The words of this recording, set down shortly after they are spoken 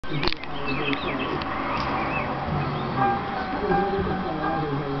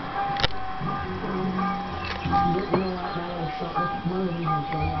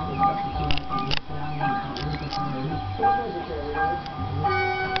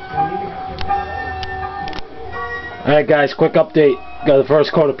Alright guys, quick update. Got the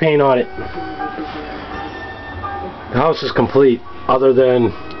first coat of paint on it. The house is complete, other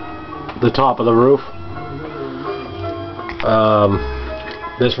than the top of the roof.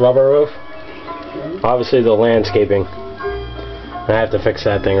 This rubber roof. Obviously the landscaping. I have to fix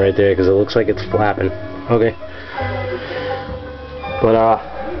that thing right there because it looks like it's flapping. Okay. But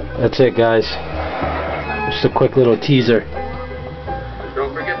that's it guys. Just a quick little teaser.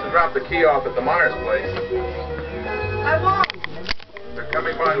 Don't forget to drop the key off at the Myers place. I won't. They're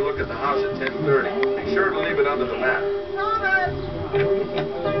coming by to look at the house at 10:30. Be sure to leave it under the mat.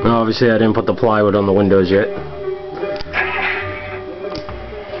 Obviously I didn't put the plywood on the windows yet.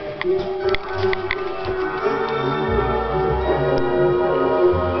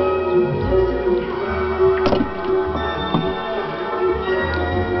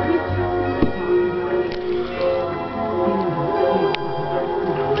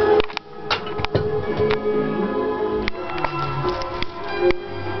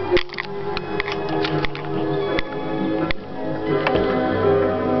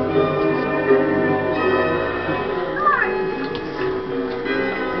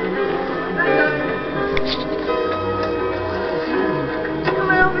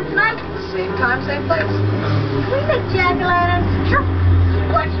 Same time, same place. Can we make jack-o'-lanterns? Sure.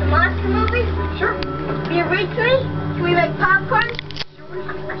 Watch the monster movie? Sure. Be a read to me? Can we make popcorn?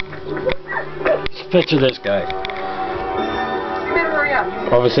 Just picture this guy. You better hurry up.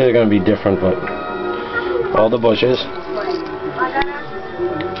 Obviously they're going to be different, but all the bushes.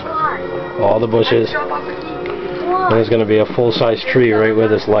 All the bushes. And there's going to be a full-size tree right where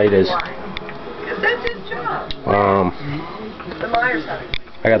this light is. That's his job. The Myers house.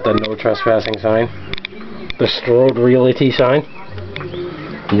 I got the no trespassing sign. The Strode Realty sign.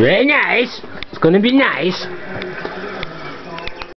 Very nice. It's going to be nice.